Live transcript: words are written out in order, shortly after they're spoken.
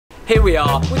here we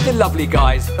are with the lovely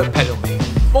guys at Pedal Me.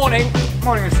 Morning!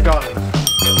 Morning, Mr. Garland.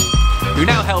 Who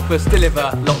now help us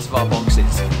deliver lots of our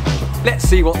boxes. Let's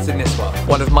see what's in this one.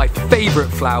 One of my favourite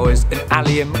flowers, an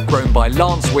Allium grown by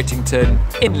Lance Whittington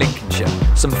in Lincolnshire.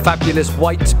 Some fabulous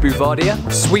white Bouvardia,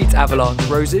 sweet avalanche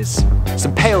roses,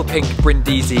 some pale pink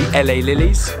Brindisi LA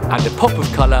lilies, and a pop of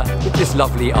colour with this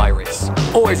lovely iris.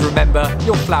 Always remember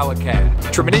your flower care.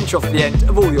 Trim an inch off the end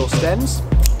of all your stems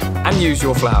and use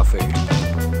your flower food.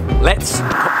 Let's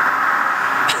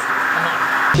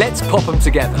pop them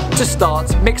together. To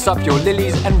start, mix up your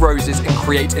lilies and roses and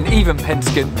create an even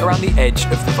pentagon around the edge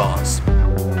of the vase.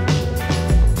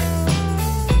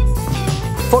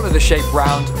 Follow the shape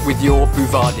round with your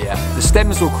Bouvardia. The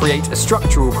stems will create a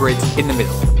structural grid in the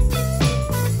middle.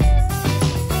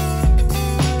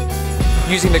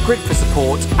 Using the grid for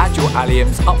support, add your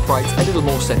alliums upright a little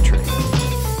more centrally.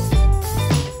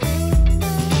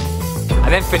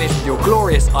 And then finish with your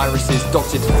glorious irises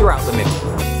dotted throughout the middle.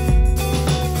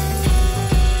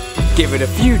 Give it a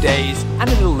few days and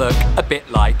it'll look a bit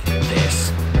like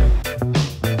this.